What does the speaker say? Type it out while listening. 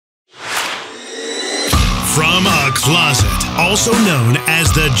From a closet, also known as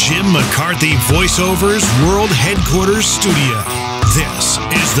the Jim McCarthy Voiceovers World Headquarters Studio, this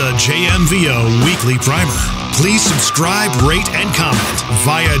is the JMVO Weekly Primer. Please subscribe, rate, and comment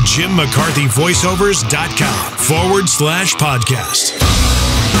via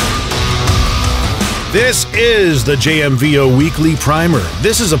jimmccarthyvoiceovers.com/podcast. This is the JMVO Weekly Primer.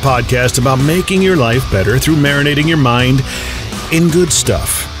 This is a podcast about making your life better through marinating your mind in good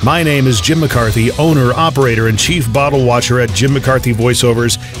stuff. My name is Jim McCarthy, owner, operator, and chief bottle watcher at Jim McCarthy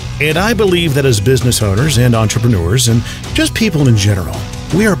Voiceovers, and I believe that as business owners and entrepreneurs and just people in general,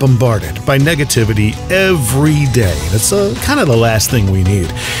 we are bombarded by negativity every day. That's kind of the last thing we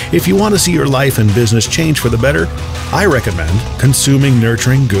need. If you want to see your life and business change for the better, I recommend consuming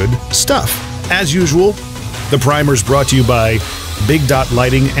nurturing good stuff. As usual, the primer is brought to you by Big Dot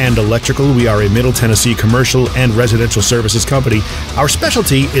Lighting and Electrical. We are a Middle Tennessee commercial and residential services company. Our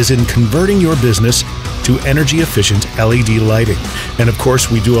specialty is in converting your business to energy-efficient LED lighting. And of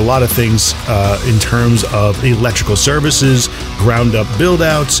course, we do a lot of things in terms of electrical services, ground-up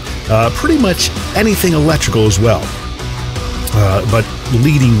build-outs, pretty much anything electrical as well. But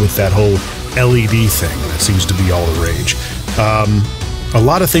leading with that whole LED thing, that seems to be all the rage. A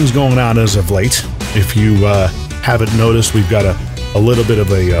lot of things going on as of late. If you haven't noticed, we've got a little bit of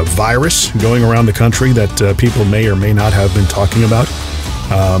a virus going around the country that people may or may not have been talking about.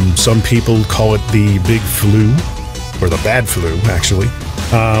 Some people call it the big flu, or the bad flu, actually.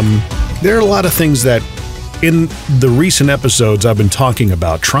 There are a lot of things that in the recent episodes I've been talking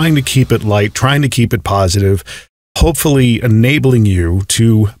about, trying to keep it light, trying to keep it positive, hopefully enabling you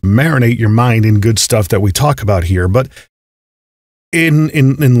to marinate your mind in good stuff that we talk about here. But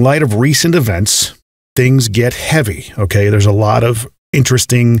in light of recent events, things get heavy, okay? There's a lot of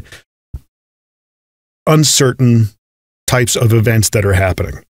interesting, uncertain types of events that are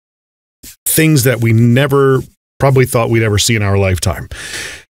happening. Things that we never probably thought we'd ever see in our lifetime.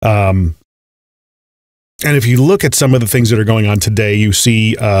 And if you look at some of the things that are going on today, you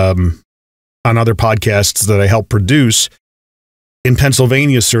see on other podcasts that I help produce, in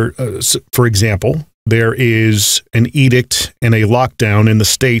Pennsylvania, for example, there is an edict and a lockdown in the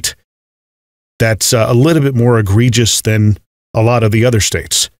state that's a little bit more egregious than a lot of the other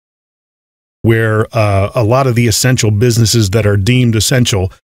states, where a lot of the essential businesses that are deemed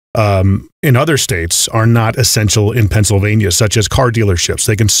essential in other states are not essential in Pennsylvania, such as car dealerships.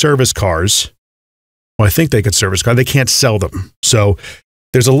 They can service cars. Well, I think they could service cars. They can't sell them. So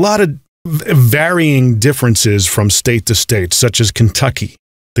there's a lot of varying differences from state to state, such as Kentucky.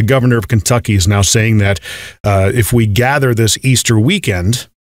 The governor of Kentucky is now saying that if we gather this Easter weekend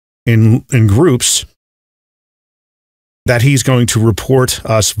in groups, that he's going to report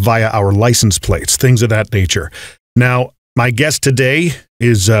us via our license plates, things of that nature. Now, my guest today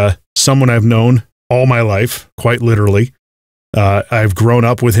is someone I've known all my life, quite literally. I've grown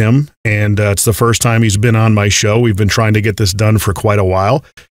up with him, and it's the first time he's been on my show. We've been trying to get this done for quite a while.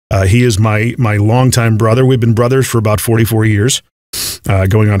 He is my longtime brother. We've been brothers for about 44 years.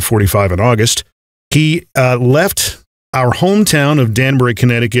 Going on 45 in August. He left our hometown of Danbury,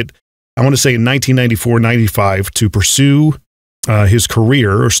 Connecticut, I want to say in 1994-95, to pursue his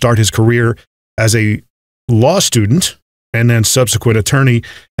career, or start his career as a law student and then subsequent attorney,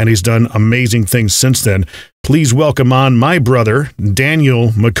 and he's done amazing things since then. Please welcome on my brother,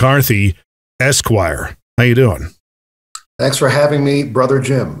 Daniel McCarthy, Esquire. How you doing? Thanks for having me, Brother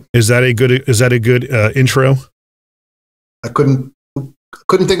Jim. Is that a good intro? I couldn't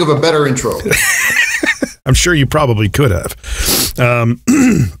think of a better intro. I'm sure you probably could have.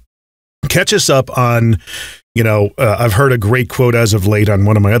 Catch us up on, I've heard a great quote as of late on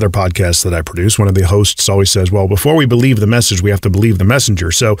one of my other podcasts that I produce. One of the hosts always says, well, before we believe the message, we have to believe the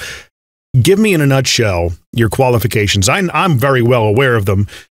messenger. So give me in a nutshell your qualifications. I'm very well aware of them.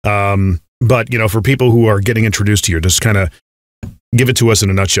 But, for people who are getting introduced to you, just kind of give it to us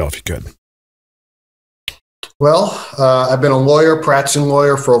in a nutshell if you could. Well, I've been a lawyer, practicing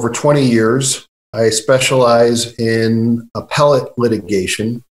lawyer for over 20 years. I specialize in appellate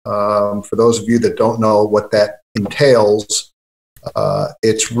litigation. For those of you that don't know what that entails,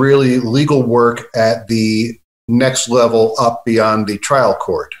 it's really legal work at the next level up beyond the trial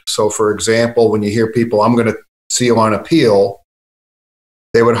court. So, for example, when you hear people, I'm going to see you on appeal,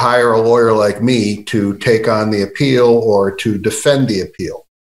 they would hire a lawyer like me to take on the appeal or to defend the appeal.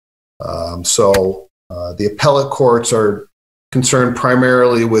 The appellate courts are concerned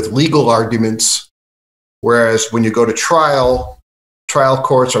primarily with legal arguments, whereas when you go to trial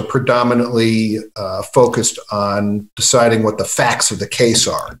courts are predominantly focused on deciding what the facts of the case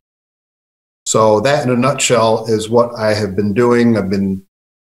are. So that, in a nutshell, is what I have been doing. I've been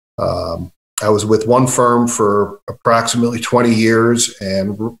I was with one firm for approximately 20 years,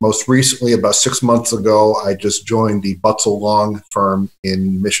 and most recently, about 6 months ago, I just joined the Butzel Long firm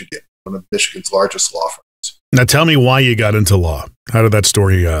in Michigan, one of Michigan's largest law firms. Now, tell me why you got into law. How did that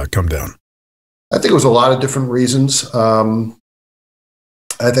story come down? I think it was a lot of different reasons.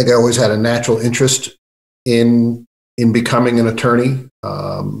 I think I always had a natural interest in becoming an attorney.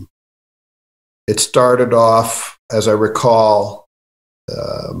 It started off, as I recall,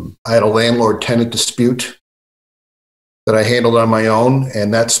 I had a landlord-tenant dispute that I handled on my own,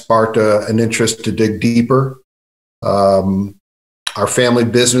 and that sparked an interest to dig deeper. Our family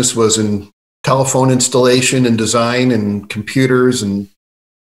business was in telephone installation and design and computers, and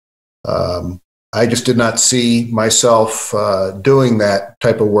I just did not see myself doing that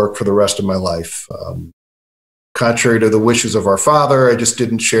type of work for the rest of my life. Contrary to the wishes of our father, I just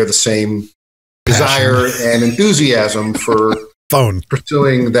didn't share the same desire and enthusiasm for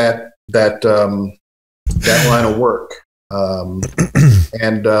pursuing that line of work. I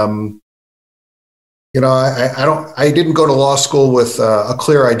didn't go to law school with a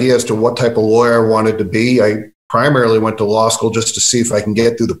clear idea as to what type of lawyer I wanted to be. I primarily went to law school just to see if I can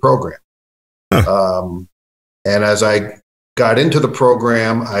get through the program. And as I got into the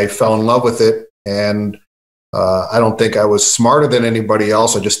program, I fell in love with it. And I don't think I was smarter than anybody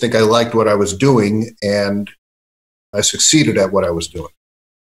else. I just think I liked what I was doing, and I succeeded at what I was doing.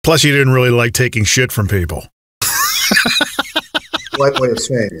 Plus, you didn't really like taking shit from people. Light way of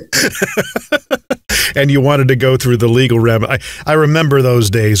saying it. And you wanted to go through the legal remedy. I remember those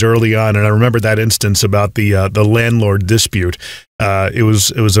days early on, and I remember that instance about the landlord dispute. It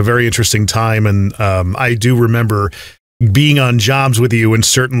was a very interesting time, and I do remember being on jobs with you in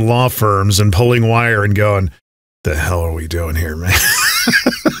certain law firms and pulling wire and going, "The hell are we doing here, man?"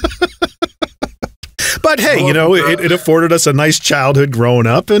 But hey, it afforded us a nice childhood growing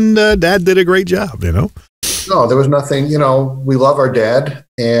up, and Dad did a great job, No, there was nothing, we love our dad,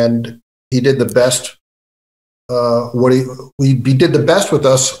 and he did the best. He did the best with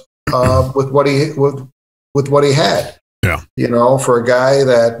us with what he had. Yeah. For a guy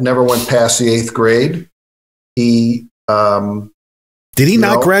that never went past the 8th grade, he did he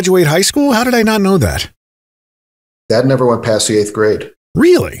not graduate high school? How did I not know that? Dad never went past the 8th grade.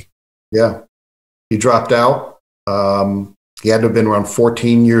 Really? Yeah. He dropped out. He had to have been around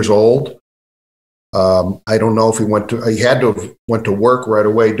 14 years old. I don't know if he had to have went to work right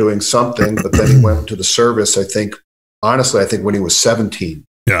away doing something, but then he went to the service, I think when he was 17.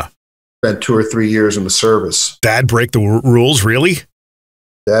 Yeah. Spent 2 or 3 years in the service. Dad break the rules, really?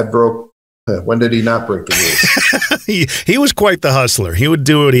 Dad broke. When did he not break the rules? he was quite the hustler. He would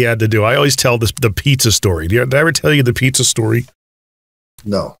do what he had to do. I always tell the pizza story. Did I ever tell you the pizza story?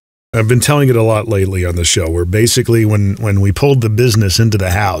 No. I've been telling it a lot lately on the show, where basically when we pulled the business into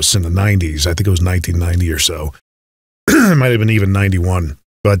the house in the 90s, I think it was 1990 or so, it might have been even 91,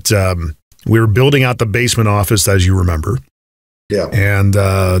 but we were building out the basement office, as you remember. Yeah. And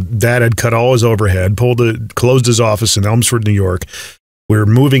Dad had cut all his overhead, closed his office in Elmsford, New York. We were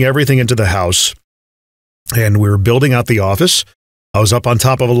moving everything into the house, and we were building out the office. I was up on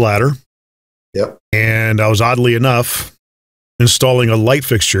top of a ladder. Yep. And I was, oddly enough, installing a light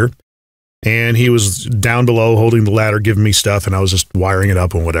fixture, and he was down below holding the ladder, giving me stuff, and I was just wiring it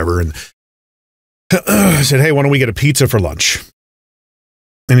up and whatever. And I said, "Hey, why don't we get a pizza for lunch?"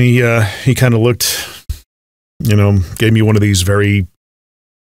 And he kind of looked, gave me one of these very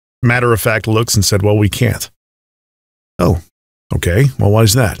matter-of-fact looks and said, "Well, we can't." "Oh, okay. Well, why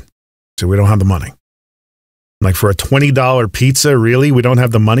is that?" I said, "We don't have the money." I'm like, "For a $20 pizza, really? We don't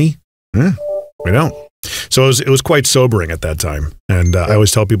have the money?" We don't. So it was quite sobering at that time. And I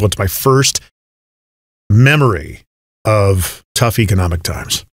always tell people it's my first memory of tough economic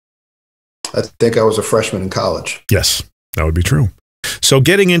times. I think I was a freshman in college. Yes, that would be true. So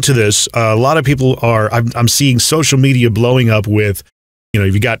getting into this, a lot of people I'm seeing social media blowing up with,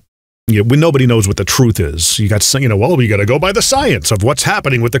 you got, when nobody knows what the truth is. You got, we got to go by the science of what's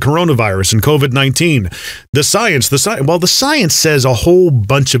happening with the coronavirus and COVID-19. The science. Well, the science says a whole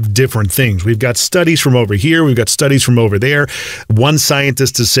bunch of different things. We've got studies from over here. We've got studies from over there. One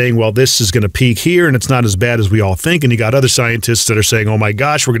scientist is saying, well, this is going to peak here and it's not as bad as we all think. And you got other scientists that are saying, oh my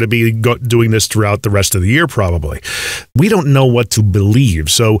gosh, we're going to be doing this throughout the rest of the year probably. We don't know what to believe.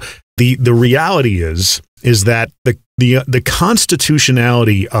 So the reality is that the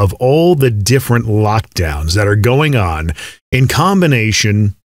constitutionality of all the different lockdowns that are going on, in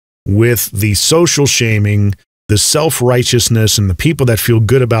combination with the social shaming, the self-righteousness, and the people that feel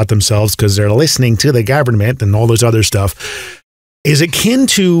good about themselves because they're listening to the government and all this other stuff, is akin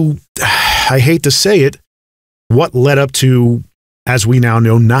to, I hate to say it, what led up to as we now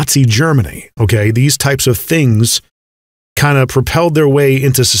know, Nazi Germany. Okay, these types of things kind of propelled their way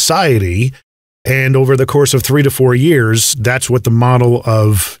into society. And over the course of 3 to 4 years, that's what the model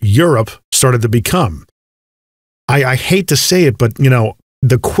of Europe started to become. I hate to say it, but,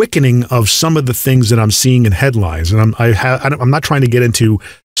 the quickening of some of the things that I'm seeing in headlines, and I'm not trying to get into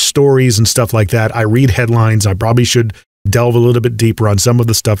stories and stuff like that. I read headlines. I probably should delve a little bit deeper on some of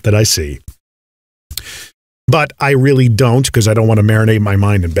the stuff that I see. But I really don't, because I don't want to marinate my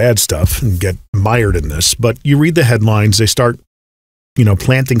mind in bad stuff and get mired in this. But you read the headlines, they start,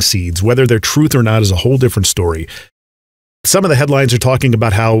 planting seeds. Whether they're truth or not is a whole different story. Some of the headlines are talking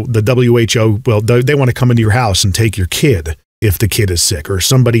about how the WHO, they want to come into your house and take your kid if the kid is sick, or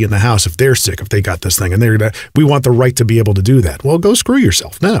somebody in the house if they're sick, if they got this thing, and we want the right to be able to do that. Well, go screw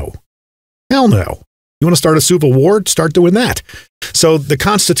yourself. No. Hell no. You want to start a civil war? Start doing that. So the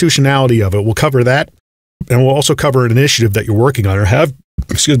constitutionality of it, we'll cover that, and we'll also cover an initiative that you're working on, or have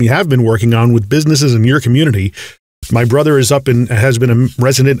been working on with businesses in your community. My brother has been a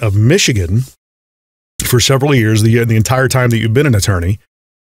resident of Michigan for several years, the entire time that you've been an attorney.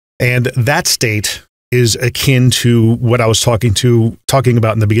 And that state is akin to what I was talking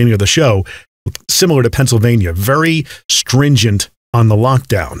about in the beginning of the show, similar to Pennsylvania, very stringent on the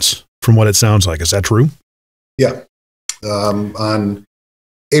lockdowns, from what it sounds like. Is that true? Yeah. On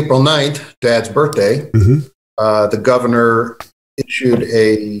April 9th, Dad's birthday, the governor issued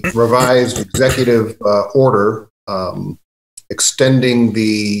a revised executive order extending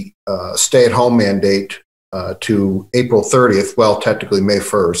the stay-at-home mandate to April 30th, well, technically May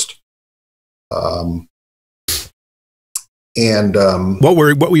 1st. What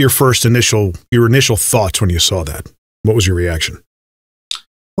were your initial thoughts when you saw that? What was your reaction?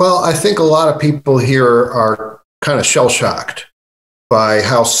 Well, I think a lot of people here are kind of shell-shocked by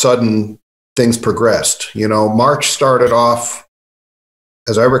how sudden things progressed. March started off,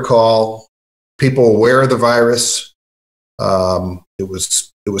 as I recall, people aware of the virus. It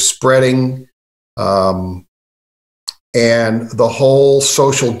was spreading, and the whole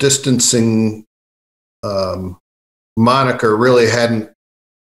social distancing moniker really hadn't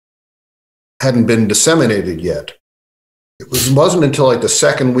been disseminated yet. It wasn't until like the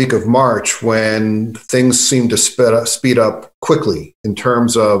second week of March when things seemed to speed up quickly in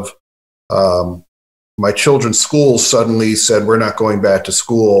terms of my children's schools suddenly said, we're not going back to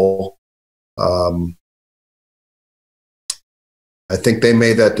school. I think they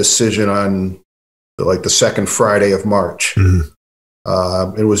made that decision on the second Friday of March.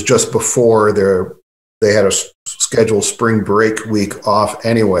 It was just before they had a scheduled spring break week off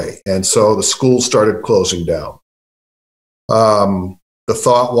anyway. And so the schools started closing down. The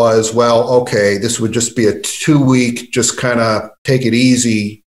thought was, well, okay, this would just be a 2-week, just kind of take it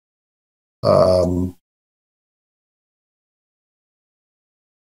easy.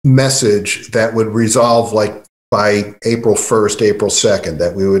 Message that would resolve by April 1st, April 2nd,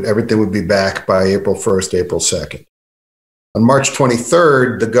 that everything would be back by April 1st, April 2nd. On March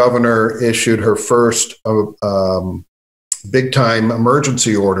 23rd, the governor issued her first big-time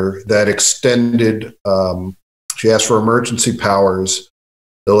emergency order that extended, she asked for emergency powers.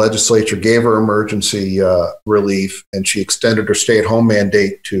 The legislature gave her emergency relief, and she extended her stay-at-home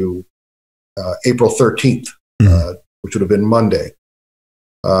mandate to April 13th, which would have been Monday.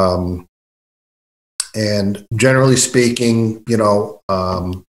 And generally speaking,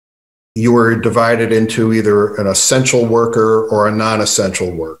 you were divided into either an essential worker or a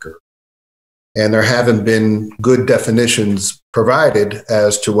non-essential worker. And there haven't been good definitions provided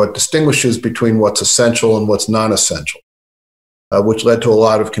as to what distinguishes between what's essential and what's non-essential, which led to a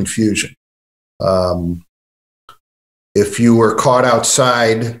lot of confusion. If you were caught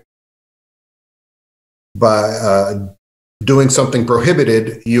outside by doing something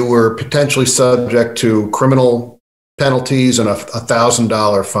prohibited, you were potentially subject to criminal penalties and a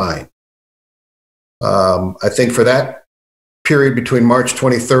 $1,000 fine. I think for that period between March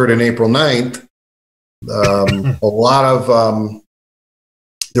 23rd and April 9th,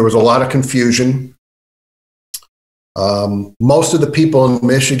 there was a lot of confusion. Most of the people in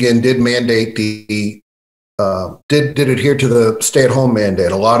Michigan did mandate did adhere to the stay-at-home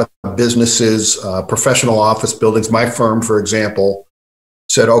mandate. A lot of businesses, professional office buildings, my firm, for example,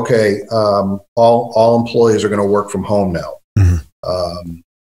 said, okay, all employees are going to work from home now.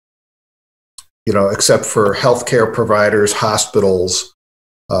 Except for healthcare providers, hospitals,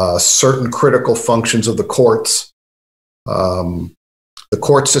 certain critical functions of the courts. The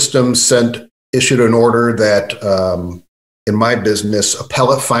court system issued an order that in my business,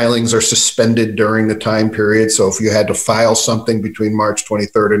 appellate filings are suspended during the time period. So if you had to file something between March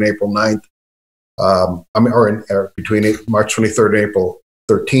 23rd and April 9th, between March 23rd and April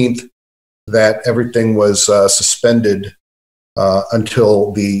 13th, that everything was suspended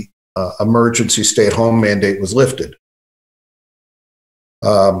until the emergency stay-at-home mandate was lifted.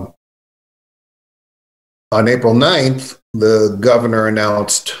 On April 9th, the governor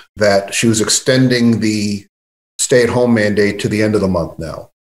announced that she was extending the stay-at-home mandate to the end of the month now.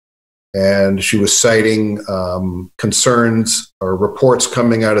 And she was citing concerns or reports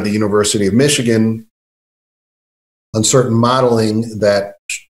coming out of the University of Michigan on certain modeling that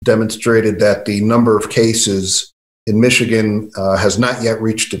demonstrated that the number of cases in Michigan has not yet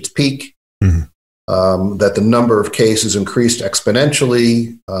reached its peak, that the number of cases increased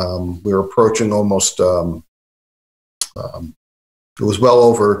exponentially. We were approaching almost, it was well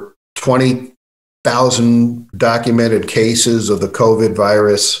over 20,000 documented cases of the COVID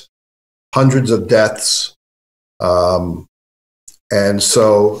virus, hundreds of deaths. And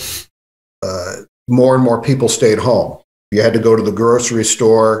so more and more people stayed home. You had to go to the grocery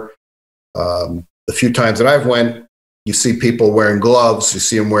store. The few times that I've went, you see people wearing gloves. You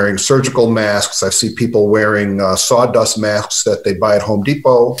see them wearing surgical masks. I see people wearing sawdust masks that they buy at Home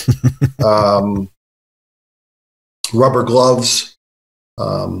Depot, rubber gloves,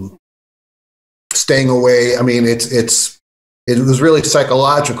 staying away. I mean, it was really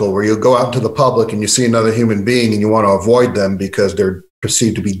psychological, where you go out into the public and you see another human being and you want to avoid them because they're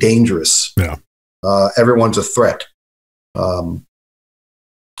perceived to be dangerous. Yeah. Everyone's a threat.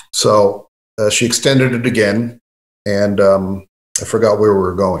 So she extended it again, and I forgot where we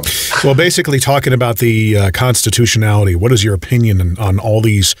were going. Well, basically talking about the constitutionality. What is your opinion on all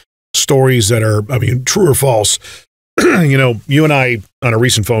these stories that are, I mean, true or false? You know, you and I, on a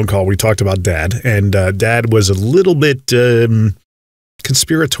recent phone call, we talked about Dad, and Dad was a little bit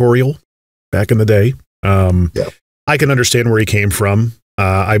conspiratorial back in the day. Yeah. I can understand where he came from.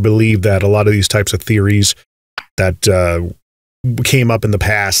 I believe that a lot of these types of theories that came up in the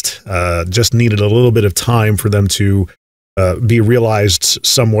past just needed a little bit of time for them to be realized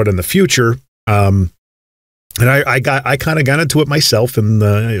somewhat in the future. And I kind of got into it myself in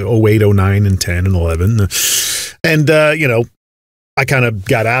the 08, 09, and 10 and 11. And, you know, I kind of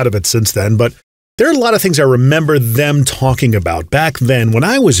got out of it since then. But there are a lot of things I remember them talking about back then when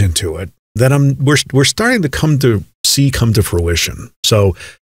I was into it that we're starting to come to fruition. So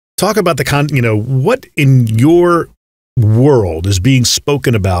talk about what in your world is being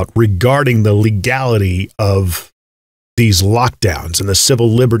spoken about regarding the legality of these lockdowns and the civil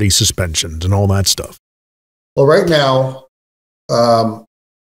liberty suspensions and all that stuff. Well, right now,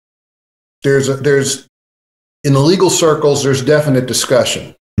 there's in the legal circles, there's definite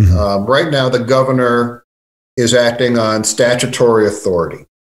discussion. Mm-hmm. Right now, the governor is acting on statutory authority.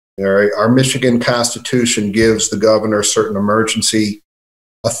 Our Michigan Constitution gives the governor certain emergency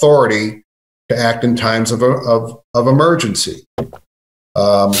authority to act in times of emergency.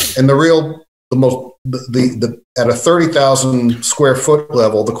 And at a 30,000 square foot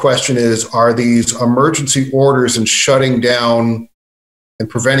level, the question is, are these emergency orders and shutting down and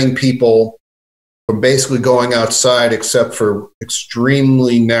preventing people from basically going outside except for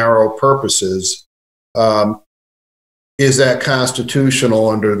extremely narrow purposes, is that constitutional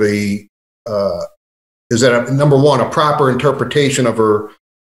under the, is that, number one, a proper interpretation of her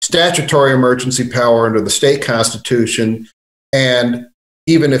statutory emergency power under the state constitution? And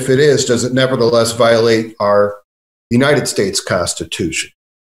even if it is, does it nevertheless violate our United States Constitution?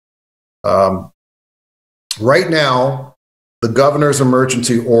 Right now, the governor's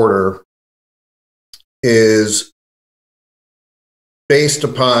emergency order is based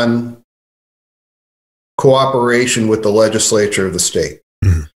upon cooperation with the legislature of the state.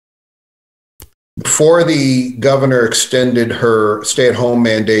 Mm-hmm. Before the governor extended her stay-at-home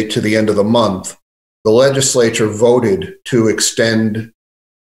mandate to the end of the month, the legislature voted to extend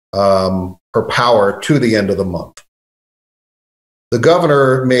her power to the end of the month. The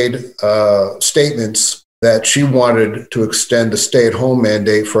governor made statements that she wanted to extend the stay-at-home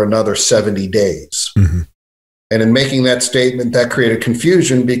mandate for another 70 days. Mm-hmm. And in making that statement, that created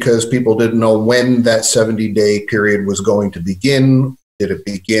confusion because people didn't know when that 70-day period was going to begin. Did it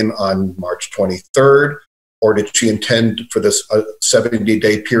begin on March 23rd, or did she intend for this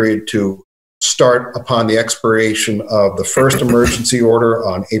 70-day period to start upon the expiration of the first emergency order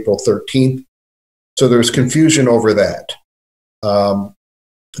on April 13th? So there's confusion over that.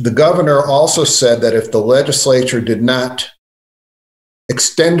 The governor also said that if the legislature did not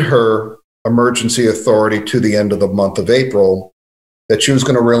extend her emergency authority to the end of the month of April, that she was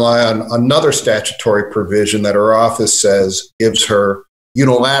going to rely on another statutory provision that her office says gives her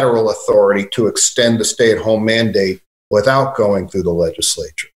unilateral authority to extend the stay-at-home mandate without going through the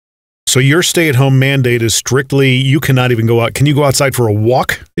legislature. So your stay-at-home mandate is strictly, you cannot even go out. Can you go outside for a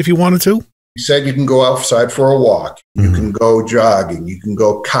walk if you wanted to? You said you can go outside for a walk. You can go jogging. You can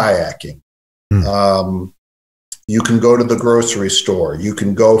go kayaking. You can go to the grocery store. You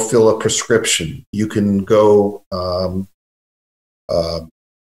can go fill a prescription. You can go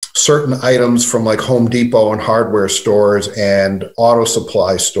certain items from like Home Depot and hardware stores and auto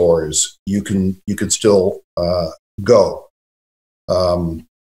supply stores. You can still go.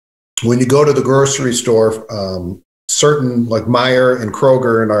 When you go to the grocery store, certain like Meijer and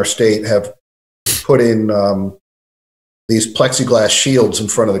Kroger in our state have put in these plexiglass shields in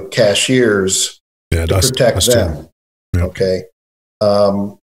front of the cashiers to protect them. Yep. Okay.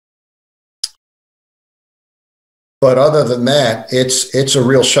 But other than that, it's a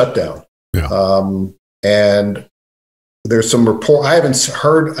real shutdown. Yeah. And there's some report. I haven't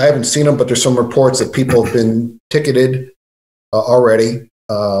seen them, but there's some reports that people have been ticketed already.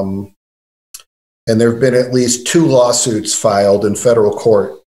 And there have been at least 2 lawsuits filed in federal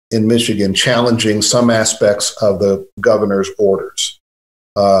court in Michigan challenging some aspects of the governor's orders.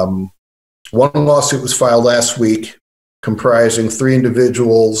 One lawsuit was filed last week comprising 3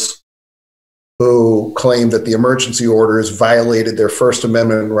 individuals who claimed that the emergency orders violated their First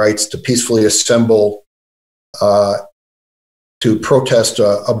Amendment rights to peacefully assemble to protest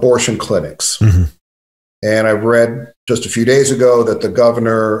abortion clinics. Mm-hmm. And I read just a few days ago that the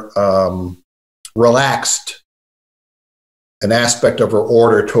governor relaxed an aspect of her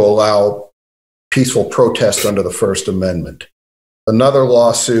order to allow peaceful protest under the First Amendment. Another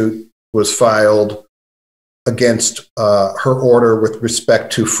lawsuit was filed against her order with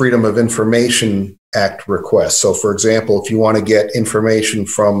respect to Freedom of Information Act requests. So, for example, if you want to get information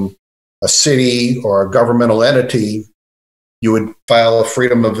from a city or a governmental entity, you would file a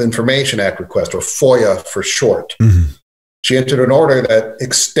Freedom of Information Act request, or FOIA for short. Mm-hmm. She entered an order that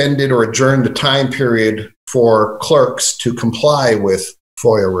extended or adjourned the time period for clerks to comply with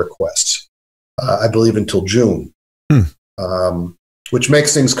FOIA requests, I believe until June, which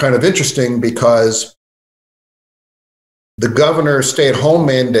makes things kind of interesting because the governor's stay-at-home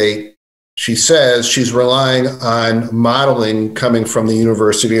mandate, she says she's relying on modeling coming from the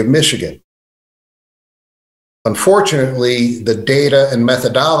University of Michigan. Unfortunately, the data and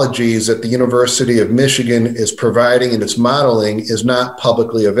methodologies that the University of Michigan is providing in its modeling is not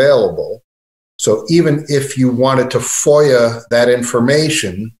publicly available. So even if you wanted to FOIA that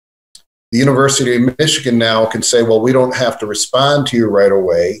information, the University of Michigan now can say, well, we don't have to respond to you right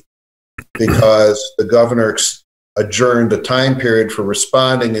away because the governor adjourned the time period for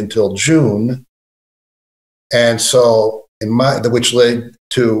responding until June. And so, which led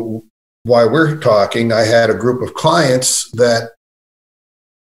to why we're talking, I had a group of clients that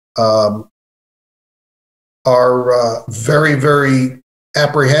are very, very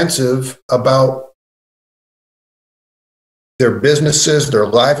apprehensive about their businesses, their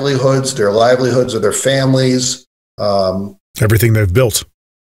livelihoods of their families. Everything they've built.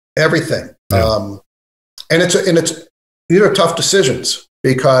 Everything. Yeah. And these are tough decisions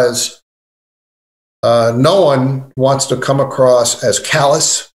because no one wants to come across as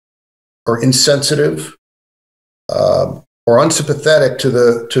callous or insensitive or unsympathetic to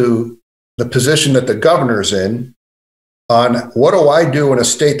the position that the governor's in on what do I do in a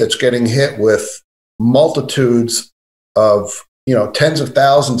state that's getting hit with multitudes of, tens of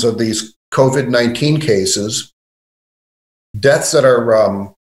thousands of these COVID-19 cases, deaths that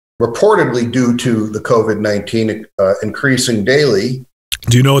are reportedly due to the COVID-19 increasing daily.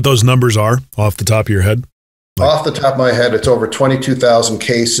 Do you know what those numbers are off the top of your head? Off the top of my head, it's over 22,000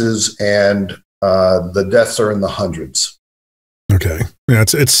 cases, and the deaths are in the hundreds. Okay, yeah,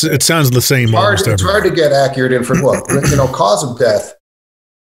 it sounds the same. It's hard to get accurate information. Well, cause of death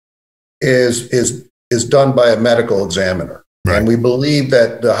is done by a medical examiner, right. And we believe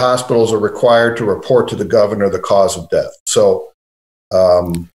that the hospitals are required to report to the governor the cause of death. So,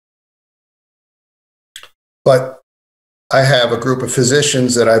 but I have a group of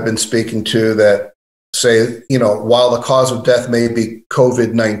physicians that I've been speaking to that say, while the cause of death may be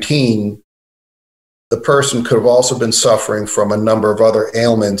COVID-19, the person could have also been suffering from a number of other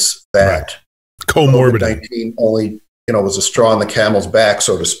ailments that comorbidity COVID-19 only, was a straw in the camel's back,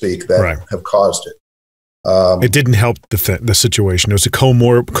 so to speak, that have caused it. It didn't help the situation. It was a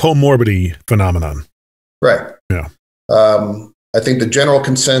comorbidity phenomenon. Right. Yeah. I think the general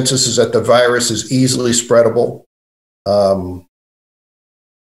consensus is that the virus is easily spreadable. They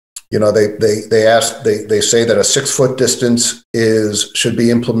say that a 6-foot distance should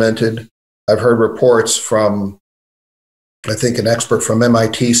be implemented. I've heard reports from, I think an expert from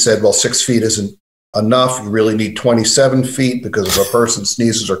MIT said, well, 6 feet isn't enough. You really need 27 feet because if a person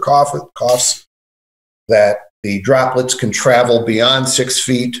sneezes or coughs, that the droplets can travel beyond 6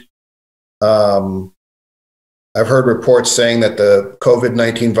 feet. I've heard reports saying that the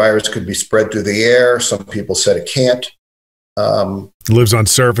COVID-19 virus could be spread through the air. Some people said it can't. Lives on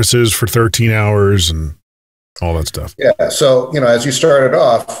surfaces for 13 hours and all that stuff. Yeah. So, as you started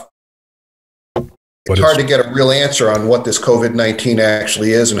off, it's hard to get a real answer on what this COVID-19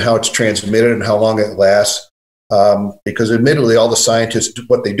 actually is and how it's transmitted and how long it lasts. Because admittedly, all the scientists,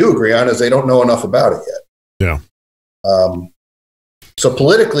 what they do agree on is they don't know enough about it yet. Yeah. So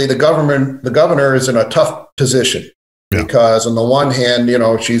politically, the governor is in a tough position because on the one hand,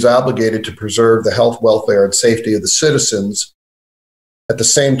 she's obligated to preserve the health, welfare, and safety of the citizens. At the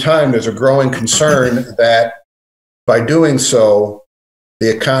same time, there's a growing concern that by doing so,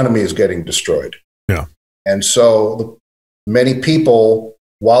 the economy is getting destroyed. Yeah. And so many people,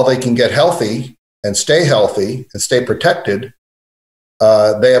 while they can get healthy and stay protected,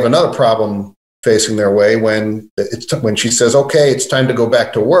 they have another problem facing their way when she says, okay, it's time to go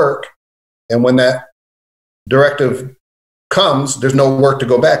back to work. And when that directive comes, there's no work to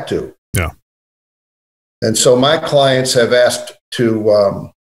go back to. Yeah. And so my clients have asked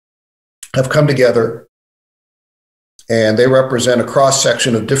to have come together, and they represent a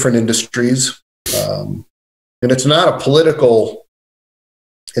cross-section of different industries. And it's not a political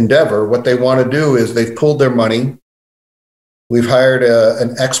endeavor. What they want to do is they've pooled their money. We've hired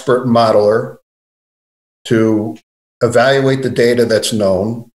an expert modeler to evaluate the data that's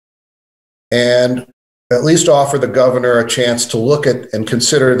known and at least offer the governor a chance to look at and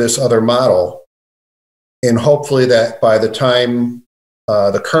consider this other model. And hopefully that by the time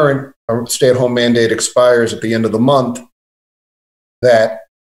the current stay-at-home mandate expires at the end of the month, that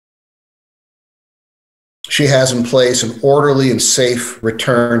she has in place an orderly and safe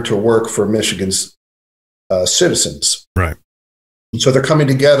return to work for Michigan's citizens. Right. So they're coming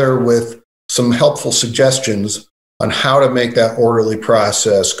together with some helpful suggestions on how to make that orderly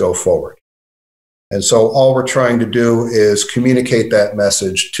process go forward. And so all we're trying to do is communicate that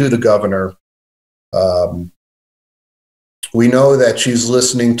message to the governor. We know that she's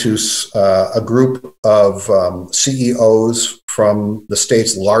listening to a group of CEOs from the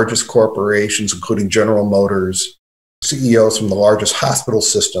state's largest corporations, including General Motors, CEOs from the largest hospital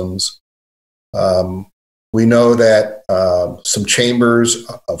systems. We know that some chambers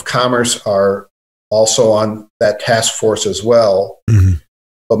of commerce are also on that task force as well. Mm-hmm.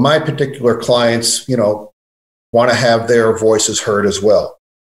 But my particular clients, want to have their voices heard as well.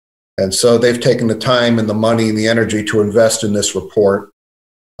 And so they've taken the time and the money and the energy to invest in this report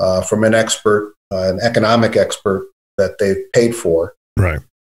from an expert, an economic expert that they've paid for. Right.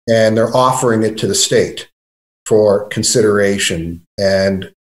 And they're offering it to the state for consideration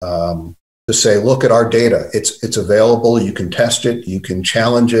and to say, look at our data. It's available. You can test it. You can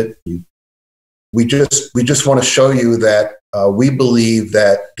challenge it. We just want to show you that we believe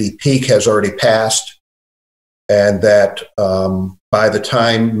that the peak has already passed and that by the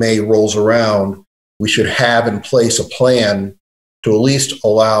time May rolls around, we should have in place a plan to at least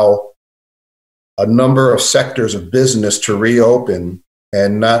allow a number of sectors of business to reopen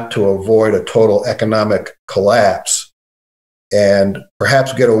and not to avoid a total economic collapse, and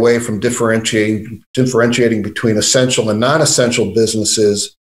perhaps get away from differentiating between essential and non-essential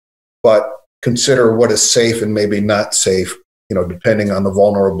businesses, but consider what is safe and maybe not safe, depending on the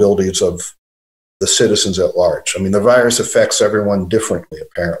vulnerabilities of the citizens at large. I mean, the virus affects everyone differently,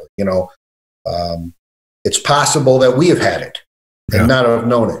 apparently. It's possible that we have had it and not have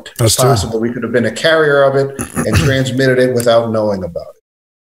known it. It's possible we could have been a carrier of it and transmitted it without knowing about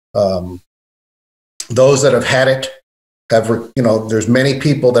it. Those that have had it there's many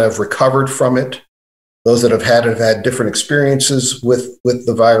people that have recovered from it. Those that have had different experiences with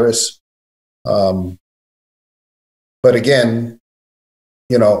the virus. But again,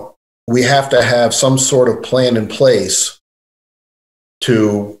 we have to have some sort of plan in place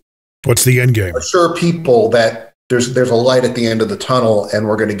to. What's the end game? Assure people that there's a light at the end of the tunnel and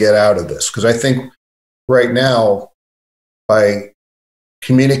we're going to get out of this. Because I think right now, by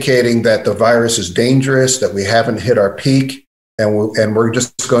communicating that the virus is dangerous, that we haven't hit our peak, and we're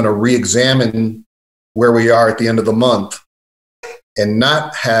just going to re-examine where we are at the end of the month and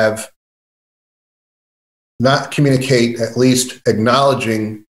not communicate, at least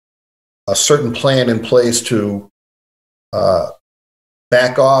acknowledging a certain plan in place to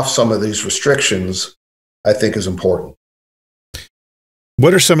back off some of these restrictions, I think is important.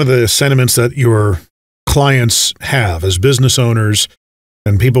 What are some of the sentiments that your clients have as business owners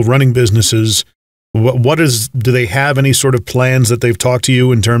and people running businesses? Do they have any sort of plans that they've talked to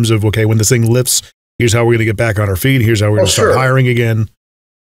you in terms of, okay, when this thing lifts, Here's how we're going to get back on our feet. Here's how we're going to start hiring again.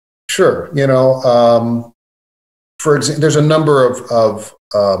 Sure. For example, there's a number of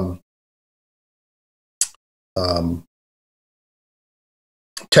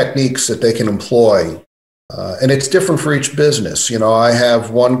techniques that they can employ. And it's different for each business. I have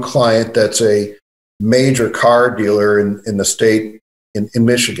one client that's a major car dealer in the state in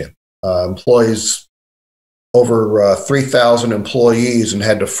Michigan, employs over 3,000 employees and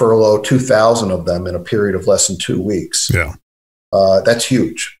had to furlough 2,000 of them in a period of less than 2 weeks. Yeah. That's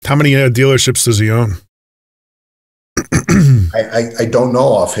huge. How many dealerships does he own? I don't know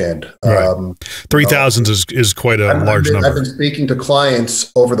offhand. Right. 3,000 is quite a large number. I've been speaking to clients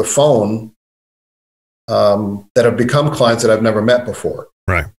over the phone that have become clients that I've never met before.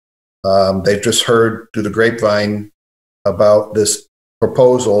 Right. They've just heard through the grapevine about this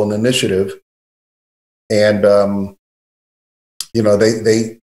proposal and initiative, and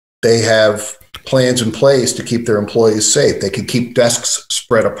they have plans in place to keep their employees safe. They can keep desks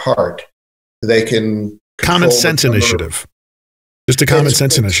spread apart. They can common sense initiative. Just a common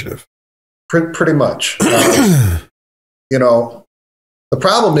sense initiative. Pretty much. The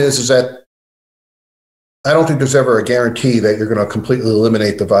problem is that I don't think there's ever a guarantee that you're going to completely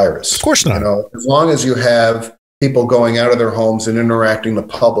eliminate the virus. Of course not. As long as you have people going out of their homes and interacting with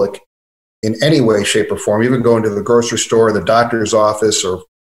the public in any way, shape, or form, even going to the grocery store, the doctor's office, or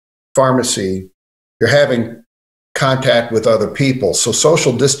pharmacy, you're having contact with other people. So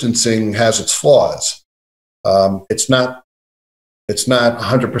social distancing has its flaws. It's not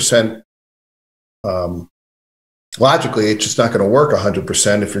 100%. Logically, it's just not going to work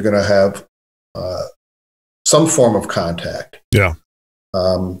 100% if you're going to have some form of contact. Yeah.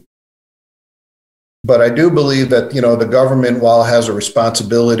 But I do believe that, the government, while it has a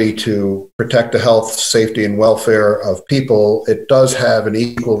responsibility to protect the health, safety, and welfare of people, it does have an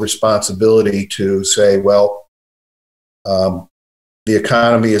equal responsibility to say, well, the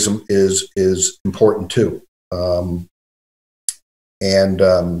economy is important too. And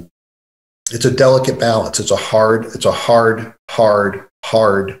it's a delicate balance. It's a hard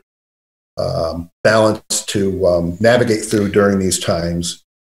balance to navigate through during these times.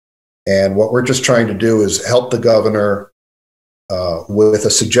 And what we're just trying to do is help the governor with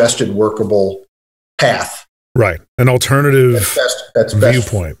a suggested workable path. Right. An alternative that's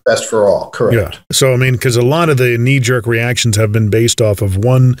viewpoint. Best for all. Correct. Yeah. So, because a lot of the knee-jerk reactions have been based off of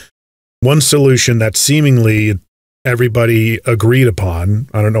one solution that seemingly everybody agreed upon.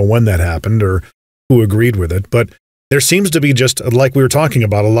 I don't know when that happened or who agreed with it, but there seems to be, just like we were talking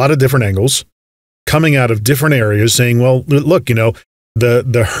about, a lot of different angles coming out of different areas saying, well, look,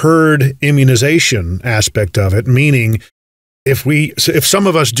 the herd immunization aspect of it, meaning if some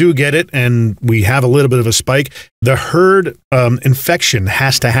of us do get it and we have a little bit of a spike, the herd infection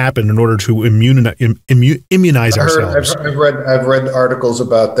has to happen in order to immunize ourselves. I've read articles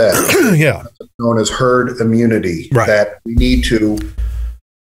about that. Yeah, it's known as herd immunity. Right. That we need to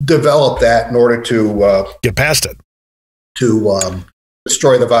develop that in order to get past it, to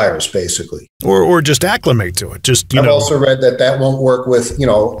destroy the virus, basically, or just acclimate to it. I've also read that won't work with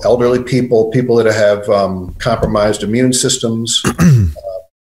elderly people that have compromised immune systems.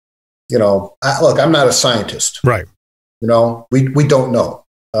 Look, I'm not a scientist, right? We don't know.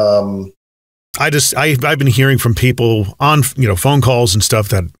 I've been hearing from people on phone calls and stuff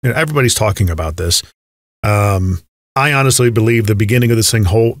that everybody's talking about this. I honestly believe the beginning of this thing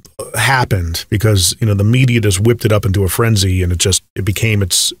happened because, the media just whipped it up into a frenzy and it became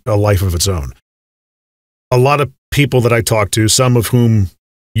a life of its own. A lot of people that I talk to, some of whom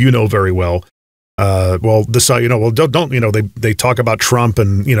very well, they talk about Trump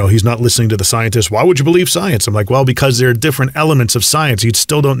and, he's not listening to the scientists. Why would you believe science? I'm like, well, because there are different elements of science. You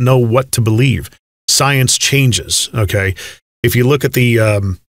still don't know what to believe. Science changes. Okay. If you look at the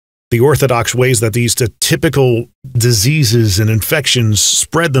orthodox ways that these typical diseases and infections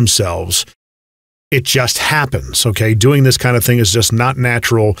spread themselves, it just happens. Okay. Doing this kind of thing is just not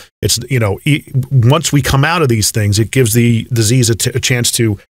natural. It's, once we come out of these things, it gives the disease a chance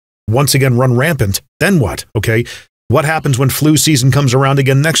to once again run rampant. Then what? Okay. What happens when flu season comes around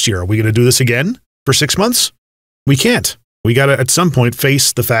again next year? Are we going to do this again for 6 months? We can't. We got to at some point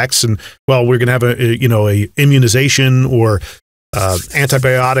face the facts and, well, we're going to have a immunization or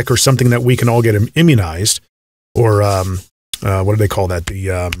antibiotic or something that we can all get immunized, or what do they call that?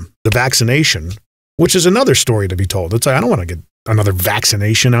 The vaccination, which is another story to be told. It's like, I don't want to get another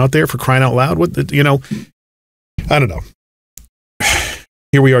vaccination out there, for crying out loud. I don't know.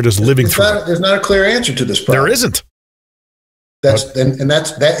 Here we are just living through it. There's not a clear answer to this problem. There isn't.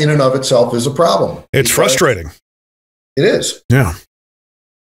 That in and of itself is a problem. It's frustrating. It is. Yeah.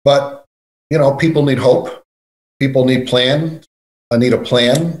 But people need hope. People need need a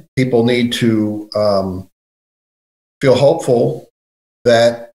plan. People need to feel hopeful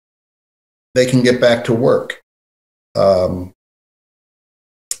that they can get back to work. And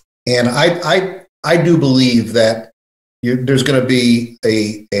I do believe that there's going to be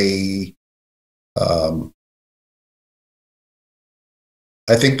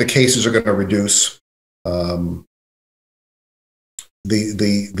I think the cases are going to reduce. I've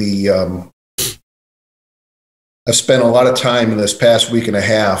spent a lot of time in this past week and a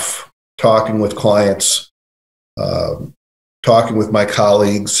half talking with clients, talking with my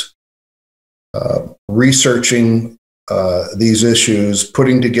colleagues, researching these issues,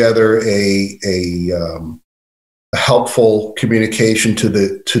 putting together a helpful communication to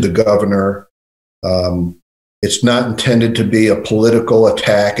the governor. It's not intended to be a political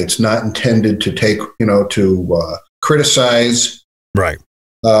attack. It's not intended to to criticize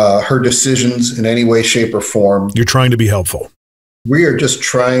her decisions in any way, shape, or form. You're trying to be helpful. We are just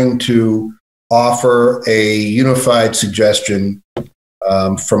trying to offer a unified suggestion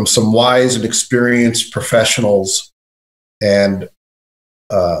from some wise and experienced professionals, and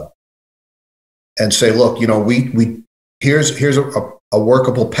say, look, here's a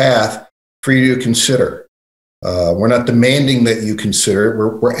workable path for you to consider. We're not demanding that you consider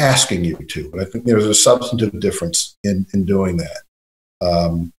it. We're asking you to. And I think there's a substantive difference in doing that.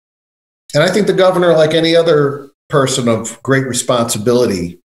 And I think the governor, like any other person of great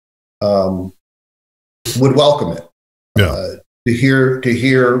responsibility, would welcome it. To hear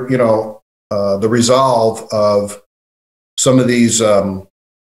the resolve of some of these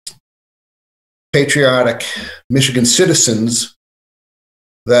patriotic Michigan citizens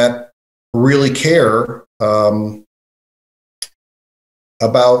that really care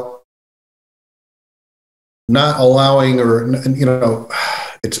about not allowing,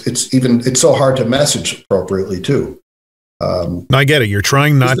 it's so hard to message appropriately too. I get it. You're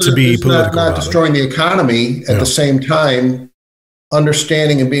trying not to be political, not destroying the economy at the same time,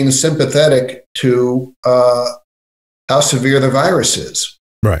 understanding and being sympathetic to how severe the virus is.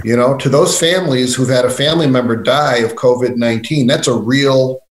 Right. To those families who've had a family member die of COVID-19, that's a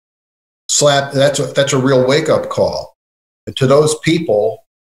real slap. That's a real wake-up call. And to those people,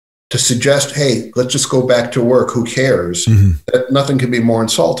 to suggest, hey, let's just go back to work, who cares? That nothing can be more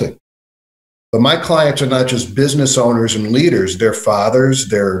insulting. But my clients are not just business owners and leaders. They're fathers,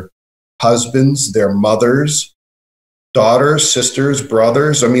 they're husbands, they're mothers, daughters, sisters,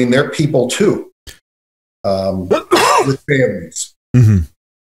 brothers. I mean, they're people too, with families.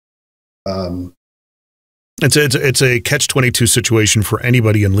 It's a catch-22 situation for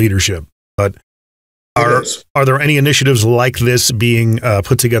anybody in leadership. But are there any initiatives like this being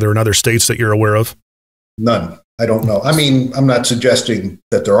put together in other states that you're aware of? None. I don't know. I mean, I'm not suggesting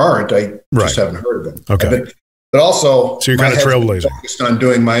that there aren't. I just haven't heard of them. Okay. But also, so you're kind of trailblazing. Focused on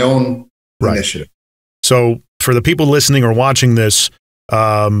doing my own initiative. So for the people listening or watching this,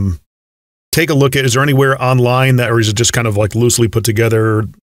 take a look at, is there anywhere online or is it just kind of like loosely put together,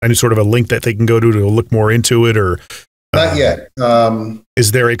 any sort of a link that they can go to look more into it, or not yet?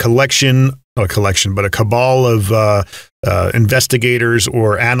 Is there a cabal of investigators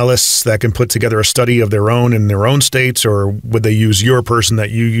or analysts that can put together a study of their own in their own states, or would they use your person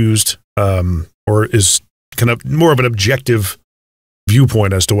that you used, or is kind of more of an objective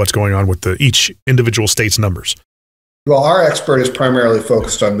viewpoint as to what's going on with each individual state's numbers? Well, our expert is primarily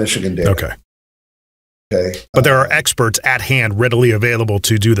focused on Michigan data. Okay. But there are experts at hand readily available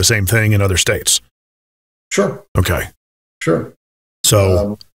to do the same thing in other states. Sure. Okay. Sure.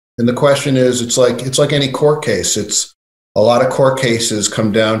 So, and the question is, it's like any court case. It's a lot of court cases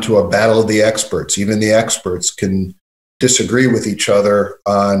come down to a battle of the experts. Even the experts can disagree with each other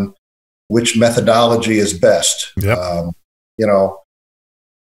on which methodology is best. Yep.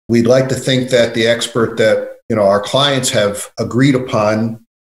 We'd like to think that the expert that our clients have agreed upon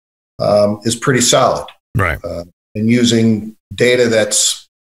is pretty solid. Right. And using data that's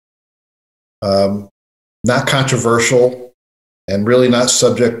not controversial and really not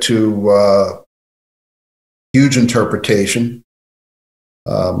subject to huge interpretation.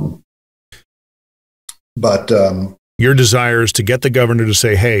 But your desire is to get the governor to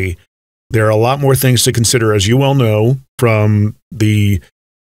say, hey, there are a lot more things to consider, as you well know, from the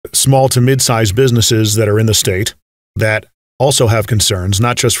small to mid-sized businesses that are in the state that also have concerns,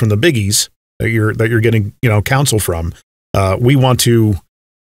 not just from the biggies that you're getting counsel from. We want to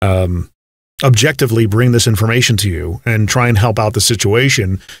objectively bring this information to you and try and help out the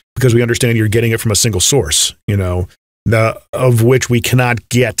situation, because we understand you're getting it from a single source. of which we cannot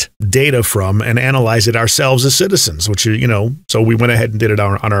get data from and analyze it ourselves as citizens, which, so we went ahead and did it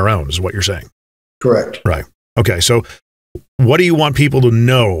on our own, is what you're saying. Correct. Right. Okay. So what do you want people to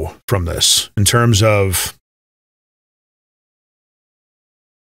know from this in terms of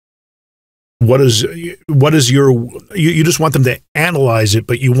what is you just want them to analyze it,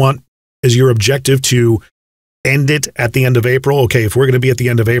 but you want, is your objective to end it at the end of April? Okay, if we're going to be at the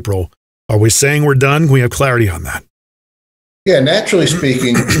end of April, are we saying we're done? We have clarity on that. Yeah, naturally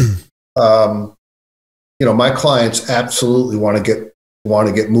speaking, my clients absolutely want to get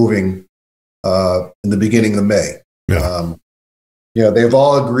moving in the beginning of May. Yeah. They've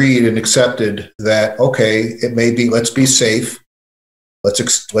all agreed and accepted that, okay, it may be, let's be safe.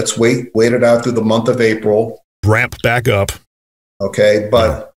 Let's wait it out through the month of April. Ramp back up. Okay,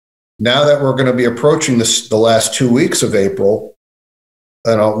 but now that we're going to be approaching the last 2 weeks of April,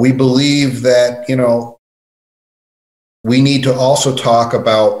 we believe that, we need to also talk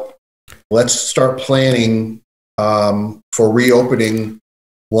about, let's start planning for reopening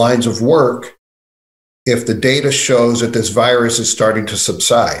lines of work if the data shows that this virus is starting to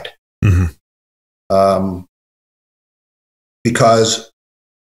subside. Mm-hmm. Because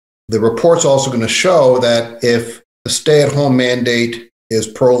the report's also going to show that if the stay-at-home mandate is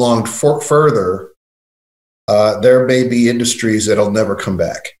prolonged further, there may be industries that'll never come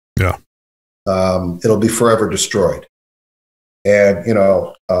back. Yeah. It'll be forever destroyed. And,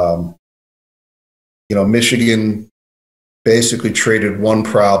 Michigan basically traded one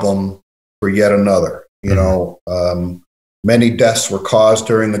problem for yet another. Many deaths were caused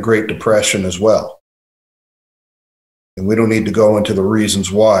during the Great Depression as well. And we don't need to go into the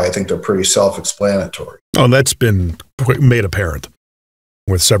reasons why. I think they're pretty self-explanatory. Oh, that's been made apparent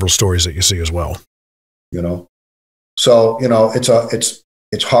with several stories that you see as well. So,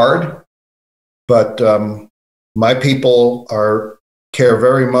 it's hard, but my people care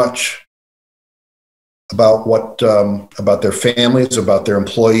very much about about their families, about their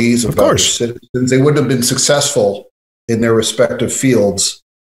employees, about their citizens. They wouldn't have been successful in their respective fields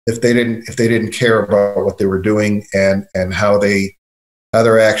if they didn't care about what they were doing and how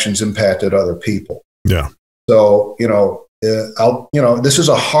their actions impacted other people. Yeah. So, this is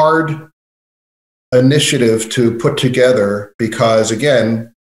a hard initiative to put together because,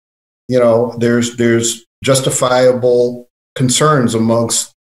 again, there's justifiable concerns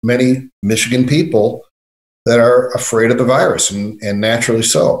amongst many Michigan people that are afraid of the virus, and naturally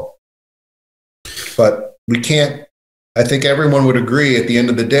so. But we can't, I think everyone would agree at the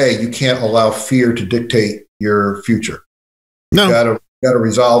end of the day, you can't allow fear to dictate your future. No. You got to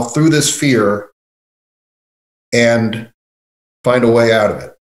resolve through this fear and find a way out of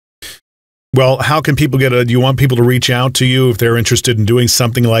it. Well, how can people do you want people to reach out to you if they're interested in doing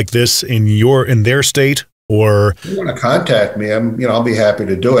something like this in their state? Or if you want to contact me, I'll be happy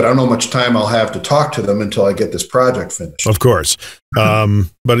to do it. I don't know how much time I'll have to talk to them until I get this project finished. Of course. But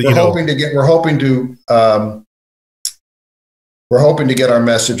we're hoping to get our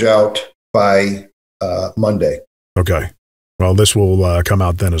message out by Monday. Okay. Well, this will come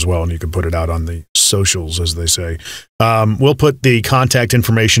out then as well, and you can put it out on the socials, as they say. We'll put the contact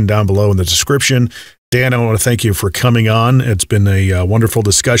information down below in the description. Dan, I want to thank you for coming on. It's been a wonderful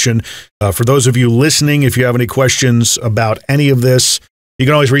discussion. For those of you listening, if you have any questions about any of this, you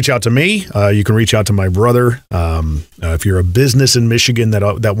can always reach out to me. You can reach out to my brother. If you're a business in Michigan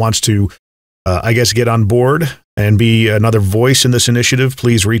that wants to, get on board and be another voice in this initiative,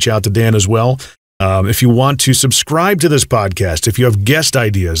 please reach out to Dan as well. If you want to subscribe to this podcast, if you have guest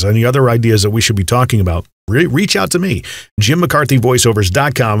ideas, any other ideas that we should be talking about, reach out to me,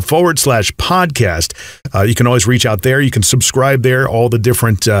 jimmccarthyvoiceovers.com/podcast. You can always reach out there. You can subscribe there. All the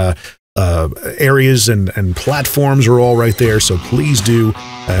different areas and platforms are all right there. So please do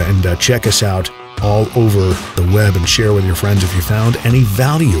and check us out all over the web and share with your friends if you found any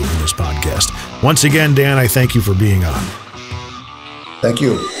value in this podcast. Once again, Dan, I thank you for being on. Thank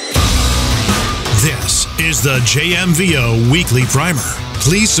you. This is the JMVO Weekly Primer.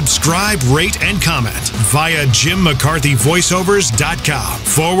 Please subscribe, rate, and comment via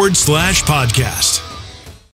jimmccarthyvoiceovers.com/podcast.